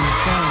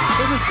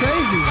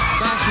crazy.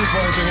 Backstreet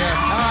Boys are here.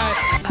 All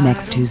right.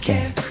 Next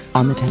Tuesday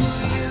on the 10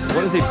 Spot.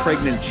 What is a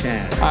pregnant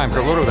Chad? Hi, I'm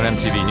Carlotto with an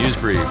MTV News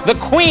Brief. The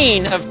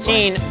queen of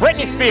teen,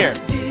 Britney Spears.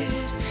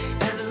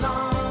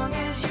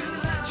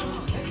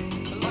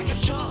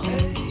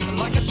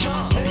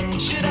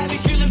 Should I be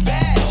feeling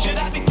bad? Should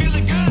I be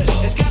feeling good?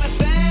 It's kinda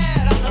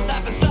sad, I'm the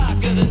laughing stock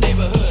of the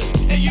neighborhood.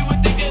 And you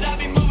would think that I'd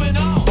be moving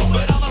on,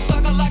 but I'm a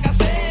sucker like I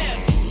said.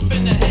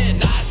 In the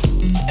head,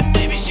 and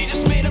maybe she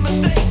just made a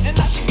mistake, and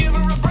I should give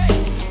her a break.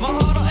 My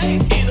heart'll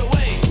ache either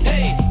way.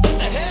 Hey, what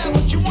the hell,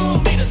 what you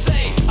want me to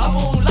say? I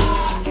won't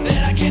lie,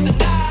 that I can't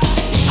deny.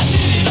 I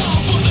did it all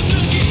for the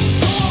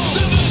nookie. Come on,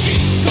 the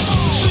nookie, come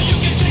on. So you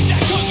can take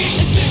that cookie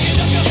and stick it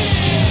up your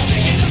head.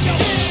 Stick it up your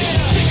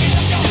head. Stick it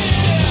up your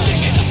head.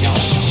 Stick it up your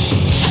head.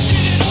 I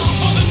did it all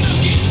for the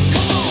nookie.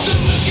 Come on, the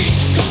nookie,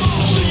 come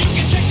on. So you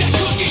can take that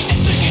cookie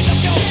and stick it up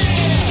your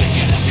head.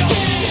 Stick it up your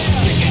head.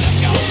 Stick it up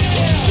your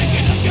head. Stick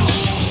it up your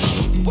head.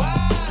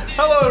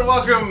 Hello and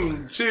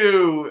welcome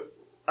to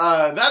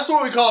That's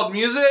What We Called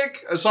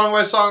Music, a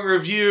song-by-song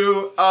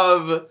review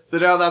of the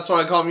Now That's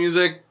What I Call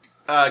Music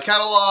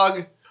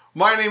catalog.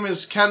 My name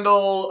is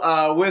Kendall.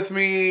 With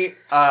me,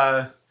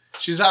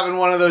 she's having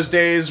one of those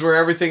days where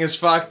everything is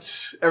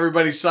fucked,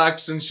 everybody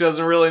sucks, and she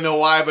doesn't really know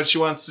why, but she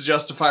wants to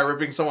justify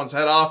ripping someone's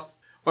head off.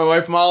 My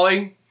wife,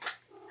 Molly.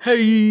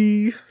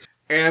 Hey.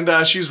 And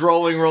she's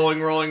rolling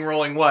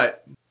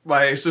what?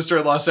 My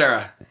sister-in-law,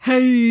 Sarah.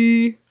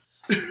 Hey.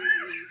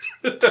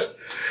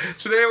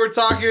 Today we're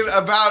talking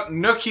about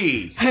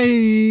Nookie.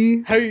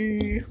 Hey.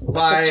 Hey.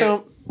 By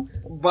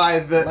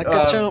the Like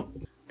a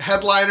chump.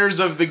 headliners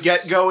of the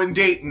Get Go in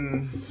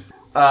Dayton,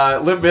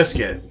 Limp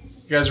Bizkit.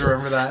 You guys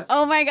remember that?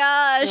 Oh my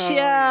gosh,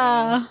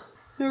 yeah.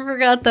 I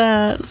forgot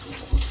that.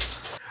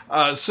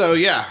 So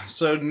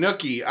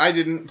Nookie. I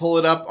didn't pull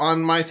it up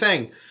on my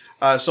thing.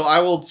 So I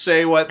will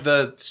say what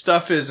the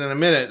stuff is in a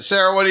minute.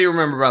 Sarah, what do you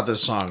remember about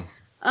this song?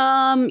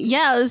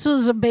 Yeah, this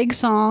was a big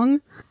song.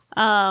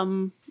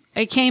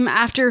 It came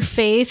after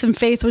Faith, and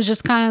Faith was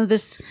just kind of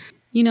this,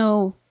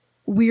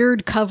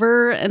 weird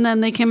cover, and then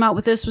they came out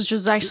with this, which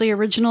was actually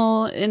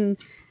original, and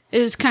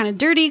it was kind of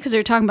dirty because they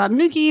were talking about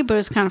Nookie, but it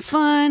was kind of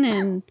fun,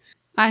 and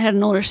I had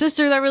an older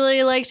sister that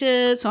really liked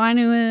it, so I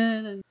knew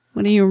it. And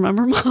what do you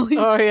remember, Molly?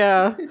 Oh,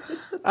 yeah.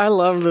 I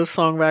loved this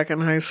song back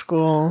in high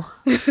school.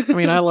 I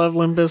mean, I loved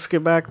Limp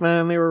Bizkit back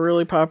then. They were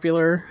really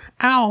popular.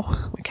 Ow.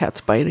 My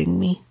cat's biting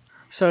me.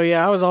 So,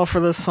 yeah, I was all for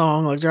this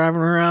song, like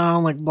driving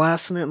around, like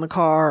blasting it in the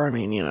car. I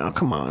mean,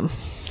 come on.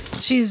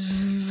 She's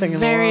Singing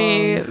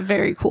very, along.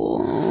 very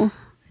cool.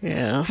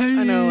 Yeah.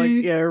 I know,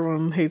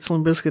 everyone hates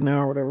Limp Bizkit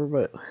now or whatever,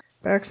 but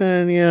back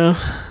then, yeah,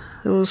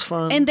 it was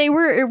fun. And it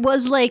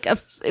was like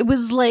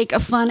a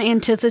fun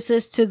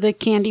antithesis to the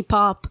candy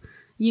pop,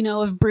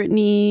 of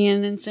Britney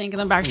and NSYNC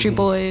and the Backstreet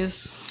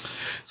Boys.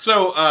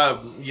 So,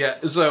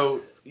 so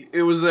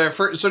it was their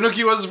first. So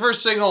Nookie was the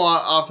first single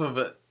off of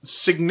a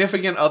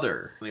Significant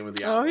Other. Name of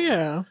the album. Oh,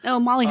 yeah.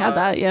 Oh, Molly had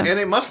that, yeah. And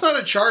it must not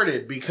have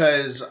charted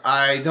because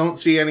I don't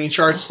see any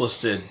charts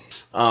listed.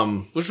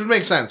 Which would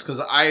make sense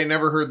because I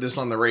never heard this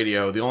on the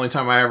radio. The only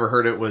time I ever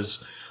heard it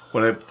was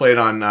when it played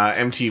on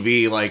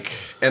MTV.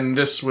 And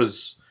this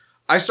was.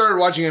 I started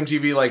watching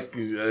MTV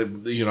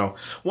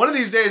one of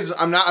these days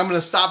I'm going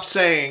to stop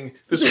saying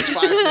this was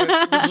 5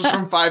 minutes. This was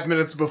from 5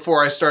 minutes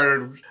before I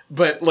started,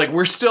 but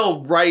we're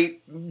still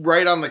right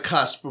on the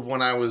cusp of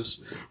when I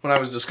was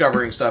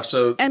discovering stuff.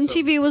 So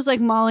MTV was like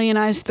Molly and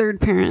I's third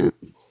parent.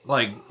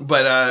 when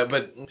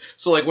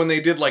they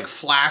did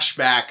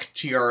flashback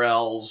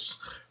TRLs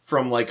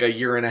from a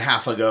year and a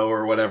half ago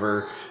or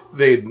whatever,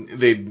 they'd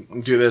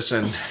do this.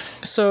 And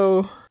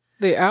so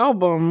the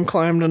album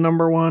climbed to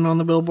number 1 on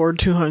the Billboard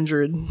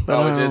 200.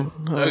 But it did?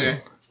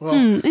 Okay. Well,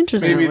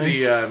 interesting.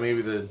 maybe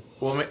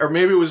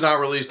it was not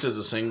released as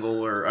a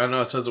single, or I don't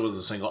know. It says it was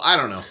a single. I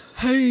don't know.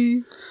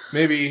 Hey.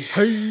 Maybe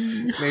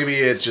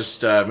it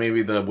just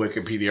maybe the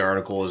Wikipedia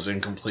article is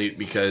incomplete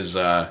because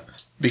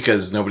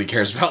nobody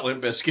cares about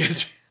Limp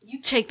Bizkit. You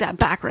take that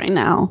back right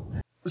now.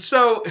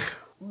 So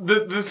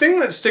the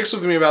thing that sticks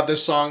with me about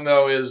this song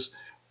though is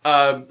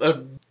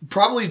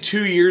probably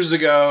 2 years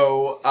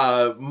ago,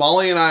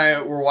 Molly and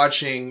I were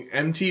watching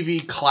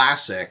MTV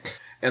Classic,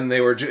 and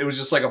it was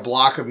just like a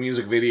block of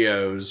music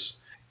videos.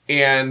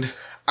 And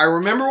I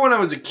remember when I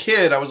was a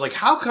kid, I was like,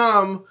 how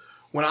come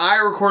when I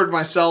record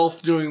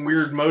myself doing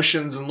weird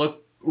motions and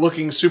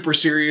looking super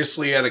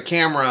seriously at a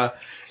camera,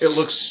 it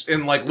looks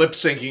in lip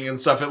syncing and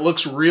stuff, it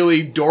looks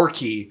really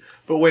dorky.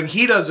 But when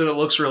he does it, it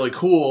looks really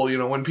cool.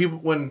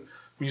 When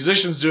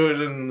musicians do it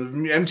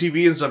in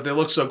MTV and stuff, they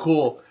look so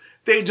cool.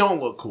 They don't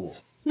look cool.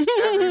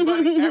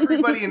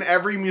 Everybody in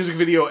every music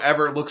video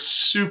ever looks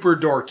super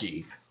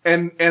dorky.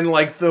 And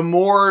the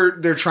more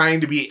they're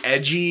trying to be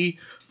edgy,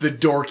 the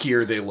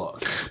dorkier they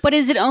look. But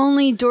is it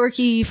only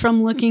dorky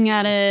from looking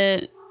at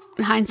it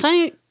in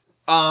hindsight?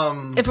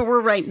 If it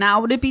were right now,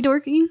 would it be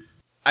dorky?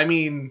 I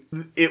mean,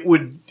 it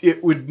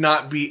would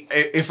not be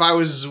if I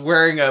was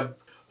wearing a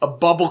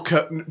bubble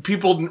coat.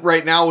 People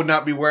right now would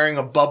not be wearing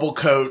a bubble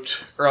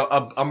coat or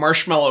a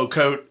marshmallow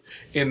coat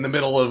in the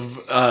middle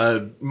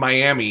of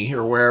Miami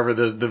or wherever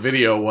the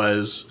video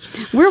was.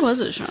 Where was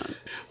it shot?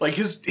 Like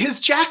his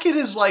jacket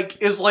is like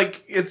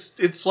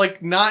it's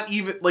like not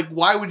even like,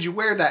 why would you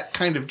wear that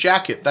kind of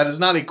jacket? That is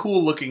not a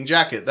cool looking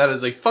jacket. That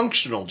is a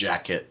functional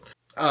jacket.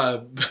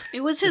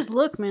 It was his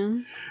look,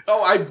 man.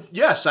 Oh, I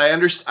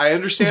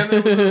understand that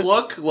it was his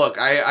look. Look,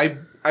 I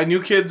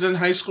knew kids in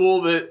high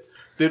school that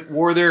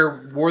wore their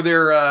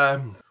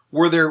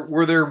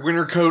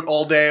winter coat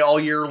all day, all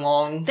year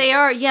long. They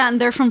are, yeah,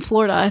 and they're from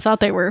Florida. I thought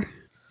they were.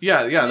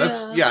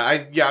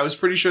 I was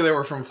pretty sure they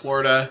were from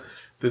Florida.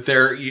 That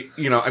they're,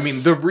 I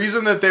mean, the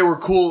reason that they were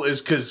cool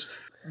is because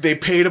they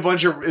paid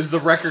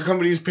the record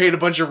companies paid a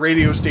bunch of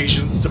radio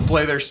stations to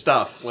play their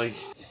stuff. Like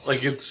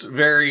it's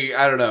very,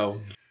 I don't know.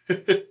 and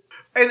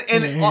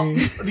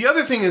the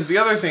other thing is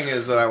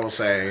that I will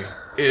say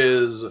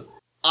is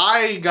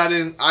I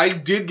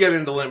did get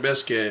into Limp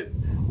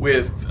Bizkit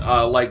with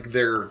like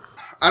their,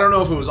 I don't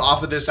know if it was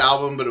off of this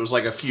album, but it was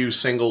like a few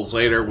singles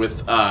later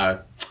with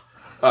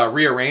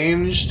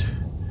Rearranged,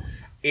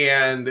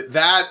 and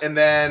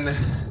then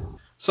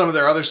some of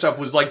their other stuff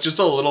was like just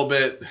a little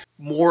bit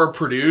more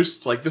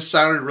produced. Like this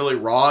sounded really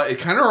raw. It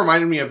kind of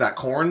reminded me of that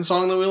Korn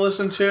song that we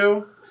listened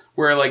to,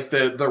 where like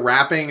the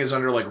rapping is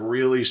under like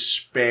really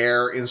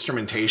spare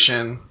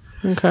instrumentation.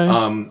 Okay.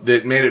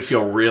 That made it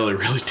feel really,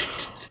 really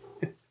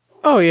dated.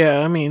 Oh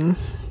yeah, I mean,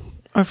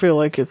 I feel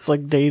like it's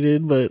like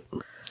dated, but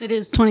It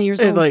is 20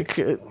 years it old. like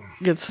it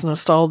gets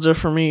nostalgia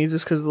for me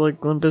just because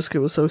like Limp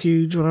Bizkit was so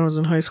huge when I was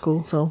in high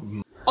school. So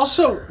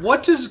Also,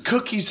 what does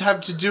cookies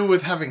have to do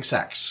with having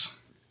sex?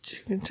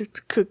 chicken took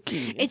the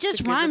cookie. It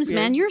just rhymes,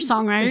 man. You're a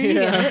songwriter. You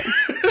get it.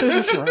 It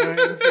just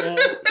rhymes,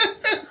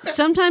 yeah.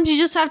 Sometimes you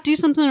just have to do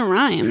something that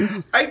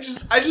rhymes. I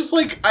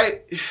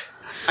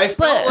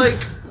felt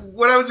like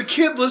when I was a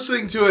kid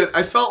listening to it,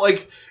 I felt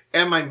like,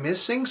 am I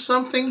missing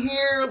something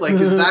here? Like,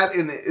 is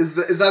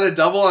that a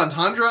double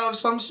entendre of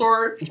some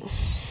sort?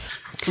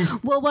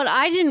 Well, what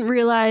I didn't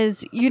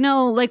realize,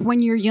 like when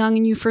you're young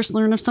and you first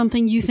learn of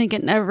something, you think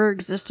it never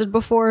existed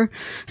before.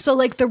 So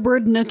like the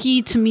word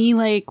nookie to me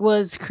like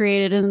was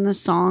created in this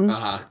song,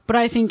 but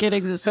I think it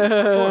existed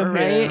before,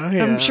 right?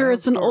 Yeah, I'm sure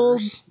it's an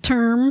old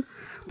term,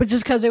 but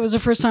just because it was the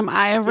first time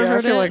I ever Yeah, I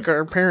heard feel it. like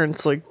our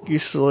parents like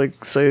used to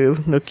like say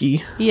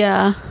nookie.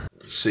 Yeah.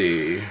 Let's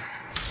see.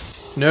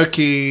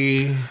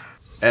 Nookie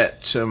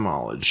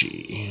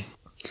etymology.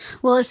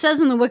 Well, it says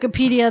in the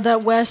Wikipedia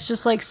that Wes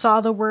just like saw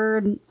the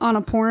word on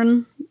a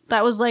porn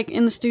that was like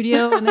in the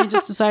studio, and they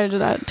just decided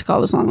to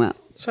call the song that.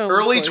 Sounds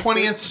Early like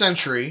 20th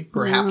century,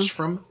 perhaps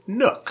from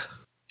Nook.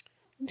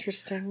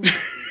 Interesting.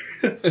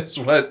 is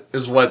what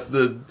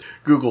the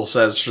Google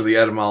says for the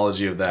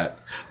etymology of that.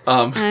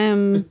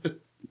 I'm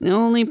the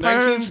only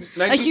part 19- of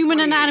a human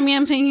 1928. anatomy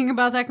I'm thinking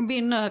about that can be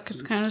a nook.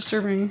 It's kind of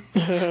disturbing.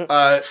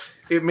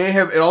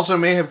 It also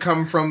may have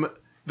come from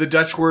the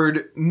Dutch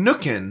word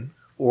nooken,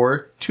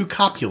 or to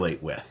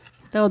copulate with.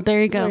 Oh,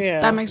 there you go.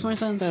 Yeah. That makes more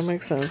sense. That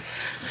makes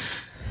sense.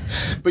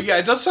 But yeah,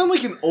 it does sound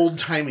like an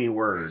old-timey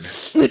word.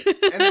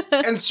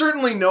 and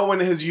certainly no one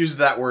has used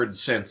that word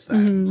since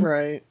then.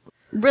 Right.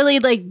 Really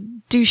like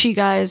douchey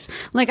guys.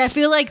 Like I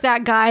feel like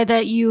that guy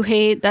that you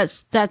hate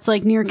that's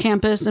like near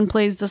campus and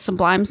plays the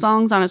Sublime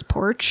songs on his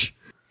porch.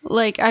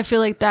 Like I feel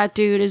like that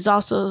dude is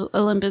also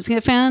a Limp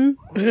Bizkit fan.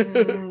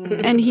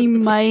 And he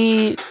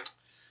might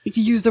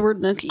use the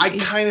word nookie. I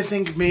kind of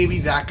think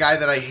maybe that guy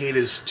that I hate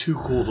is too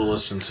cool to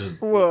listen to.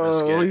 Whoa.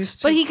 Bizkit. He's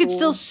too but he could cool.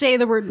 still say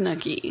the word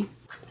nookie.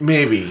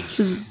 Maybe.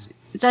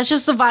 That's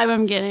just the vibe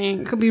I'm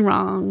getting. Could be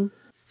wrong.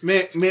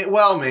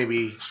 Well,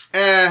 maybe.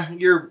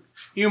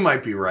 You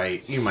might be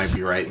right. You might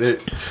be right.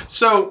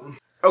 So,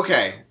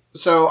 okay.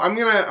 So I'm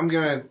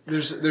gonna.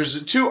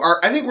 There's two.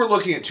 I think we're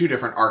looking at two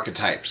different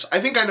archetypes. I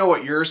think I know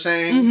what you're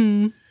saying.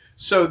 Mm-hmm.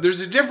 So there's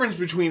a difference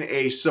between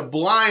a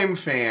Sublime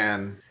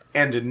fan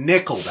and a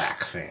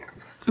Nickelback fan.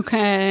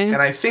 Okay.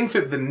 And I think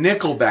that the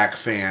Nickelback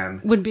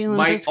fan Would be a Limp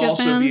might Bizkit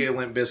also fan? be a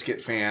Limp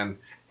Bizkit fan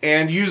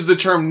and use the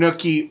term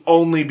nookie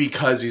only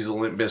because he's a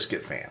Limp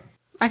Bizkit fan.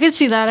 I could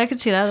see that.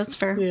 That's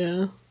fair.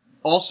 Yeah.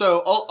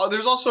 Also,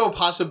 there's also a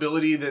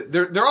possibility that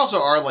there also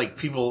are like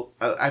people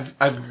I've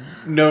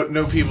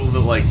know people that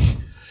like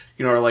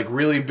are like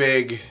really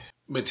big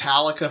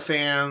Metallica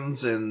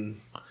fans, and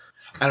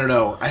I don't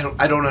know,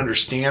 I don't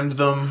understand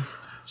them,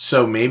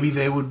 so maybe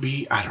they would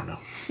be, I don't know.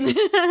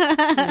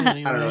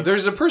 I don't know.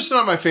 There's a person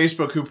on my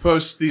Facebook who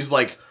posts these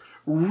like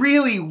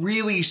really,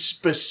 really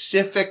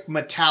specific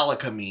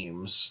Metallica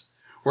memes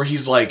where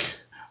he's like,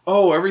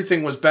 oh,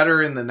 everything was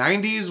better in the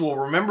 90s. Well,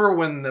 remember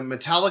when the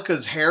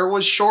Metallica's hair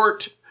was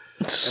short?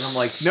 And I'm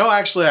like, no,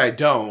 actually, I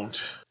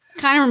don't.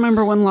 Kind of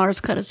remember when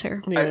Lars cut his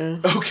hair. Yeah.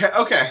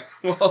 Okay.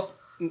 Well,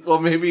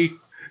 maybe.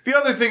 The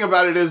other thing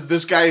about it is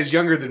this guy is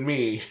younger than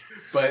me.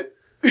 But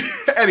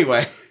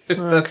anyway,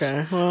 that's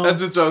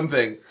its own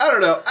thing. I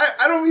don't know.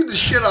 I don't mean to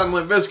shit on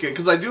Limp Bizkit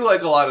because I do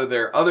like a lot of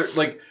their other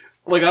like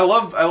I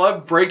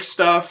love break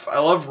stuff. I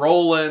love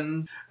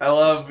Rollin'. I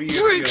love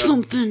Break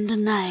something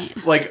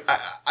tonight. Like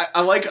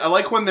I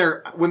like when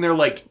they're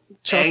like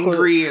Chocolate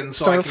angry and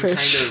so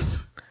starfish. I can kind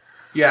of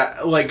Yeah,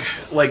 like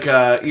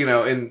you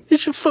know, and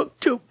It's a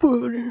fucked up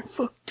word and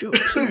fucked up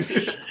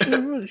place.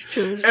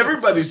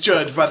 everybody's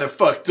judged by their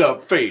fucked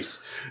up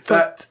face.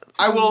 That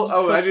I will.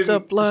 Oh, I fucked didn't.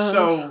 up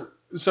lies.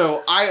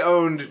 So I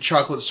owned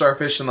chocolate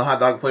starfish and the hot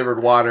dog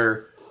flavored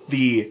water,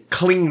 the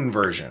clean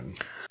version.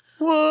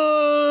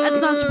 What?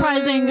 That's not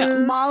surprising.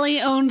 Molly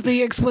owned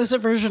the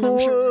explicit version, I'm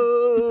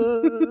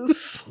sure.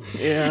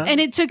 Yeah. And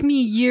it took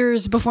me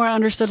years before I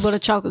understood what a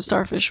chocolate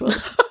starfish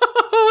was.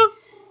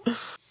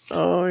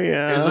 Oh,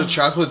 yeah. Is a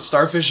chocolate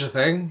starfish a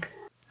thing?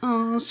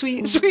 Oh,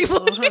 sweet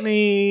boy.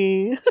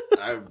 Honey.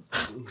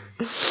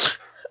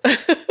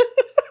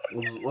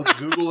 Let's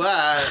Google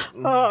that.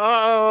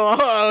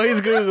 Oh,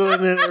 he's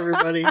Googling it,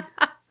 everybody.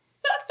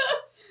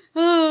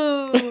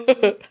 Oh.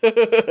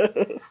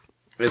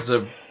 It's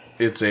a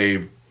It's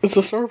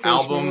a starfish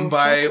album man.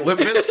 by Limp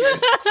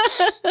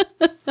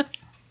Bizkit.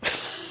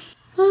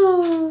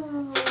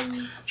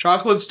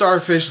 Chocolate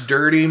starfish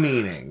dirty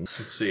meaning.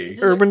 Let's see.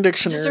 Urban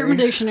Dictionary. Just Urban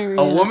Dictionary.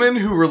 A woman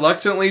who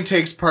reluctantly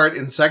takes part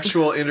in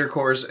sexual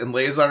intercourse and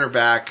lays on her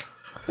back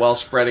while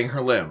spreading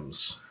her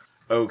limbs.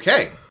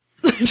 Okay.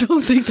 I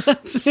don't think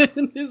that's it,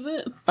 is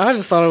it? I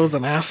just thought it was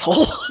an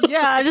asshole.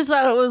 Yeah, I just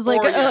thought it was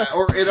like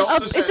or it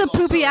also it's says a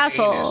poopy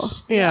also an asshole.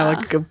 anus. Yeah,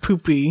 like a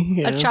poopy.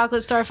 Yeah. a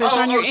chocolate starfish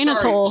on your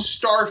anus sorry. hole.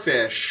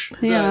 Starfish.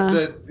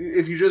 Yeah.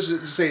 If you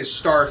just say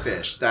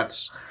starfish,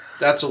 that's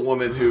a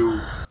woman who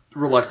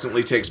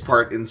reluctantly takes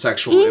part in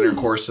sexual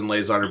intercourse and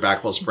lays on her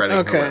back while spreading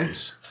her Okay.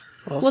 limbs.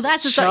 Well,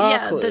 that's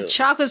the the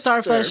chocolate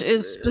starfish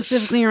is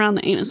specifically around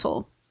the anus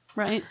hole,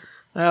 right?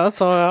 Yeah,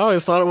 that's all I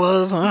always thought it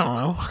was.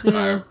 I don't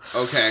know.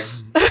 Okay.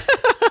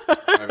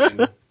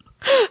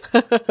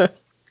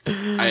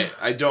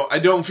 I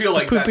don't feel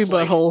like Poopy that's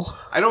like, butthole.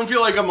 I don't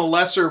feel like I'm a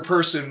lesser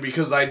person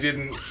because I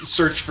didn't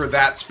search for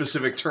that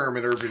specific term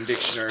in Urban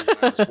Dictionary when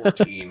I was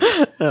 14.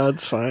 No,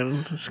 it's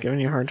fine. Just giving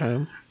you a hard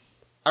time.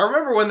 I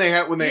remember when they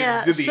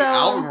Yeah, did the so-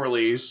 album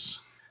release,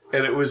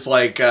 and it was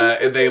like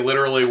they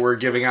literally were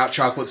giving out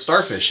chocolate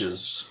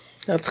starfishes.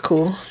 That's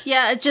cool.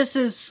 Yeah, it just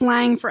is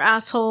slang for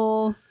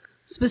asshole,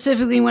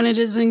 specifically when it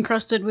is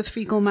encrusted with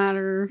fecal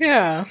matter.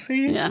 Yeah,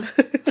 see? Yeah.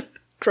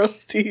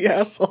 Crusty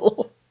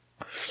asshole.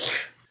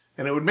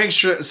 And it would make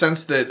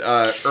sense that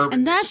Urban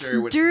And that's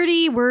Dictionary would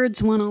Dirty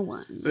Words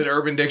 101. that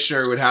Urban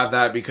Dictionary would have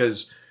that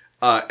because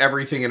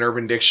everything in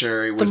Urban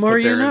Dictionary was more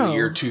put there you in know. the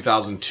year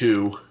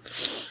 2002.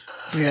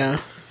 Yeah.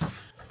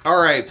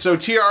 All right, so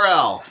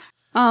TRL.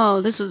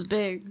 Oh, this was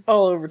big.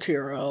 All over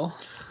TRL.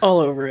 All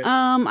over it.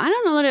 I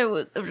don't know that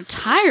it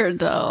retired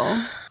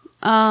though.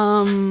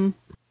 Oh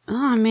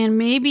man,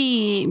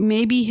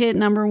 maybe hit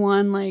number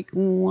one like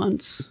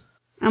once.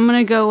 I'm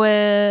gonna go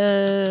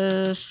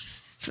with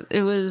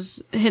it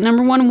was hit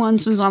number one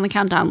once. Was on the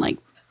countdown like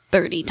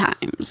 30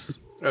 times.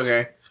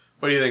 Okay.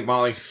 What do you think,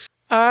 Molly?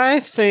 I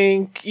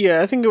think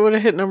it would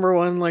have hit number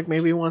one like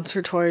maybe once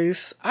or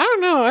twice. I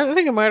don't know. I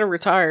think it might have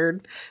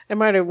retired. It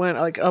might have went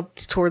like up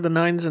toward the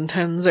 9s and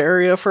 10s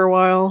area for a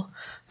while.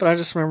 But I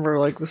just remember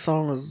like the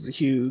song was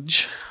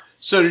huge.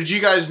 So did you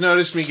guys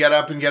notice me get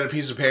up and get a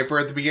piece of paper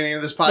at the beginning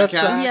of this podcast?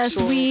 That's Yes,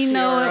 Actual we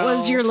know it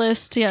was TRL. your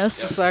list.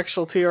 Yes. It's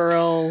actual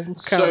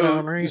TRL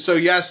countdown, right? So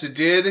yes, it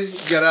did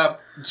get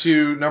up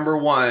to number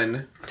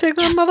one. Take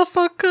that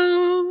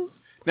motherfucker.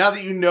 Now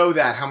that you know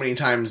that, how many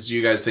times do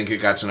you guys think it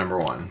got to number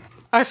one?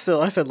 I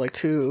said like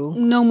 2.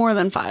 No more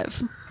than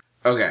 5.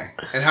 Okay.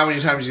 And how many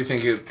times do you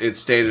think it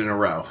stayed in a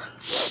row?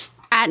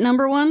 At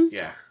number one,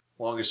 Yeah.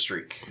 Longest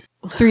streak.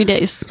 3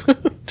 days.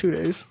 2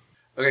 days.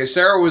 Okay,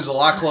 Sarah was a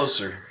lot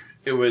closer.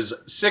 It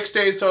was 6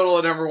 days total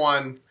at number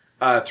one,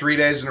 3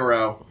 days in a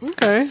row.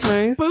 Okay,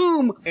 nice.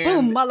 Boom,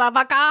 boom,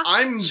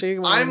 motherfucker. She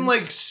I'm wins.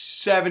 like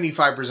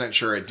 75%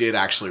 sure it did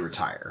actually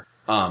retire.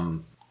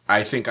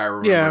 I think I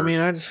remember. Yeah, I mean,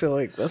 I just feel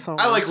like that song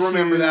I like was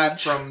remember huge.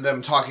 that from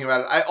them talking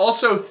about it. I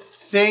also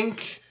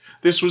think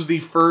this was the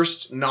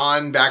first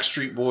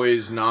non-Backstreet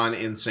Boys,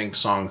 non-NSYNC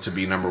song to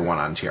be number one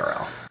on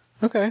TRL.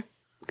 Okay.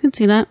 Could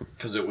see that.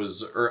 Because it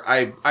was, or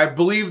I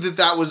believe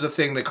that was a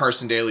thing that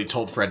Carson Daly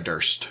told Fred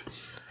Durst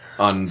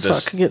on So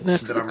this I can get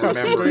next that to I'm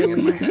Carson remembering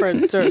in my Daly. head.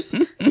 Fred Durst.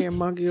 Here,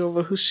 Muggy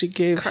over who she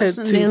gave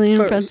Carson head to Daly and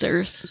first. Fred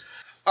Durst.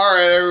 All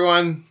right,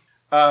 everyone.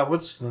 I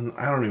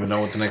don't even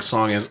know what the next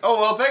song is. Oh,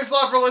 well, thanks a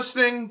lot for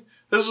listening.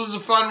 This was a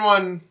fun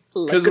one.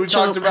 Because Like a we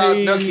talked chump, about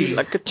hey, Nookie.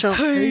 Like a chump,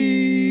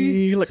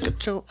 hey, like a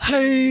chump,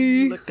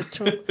 hey, like a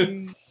chump.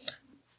 Hey.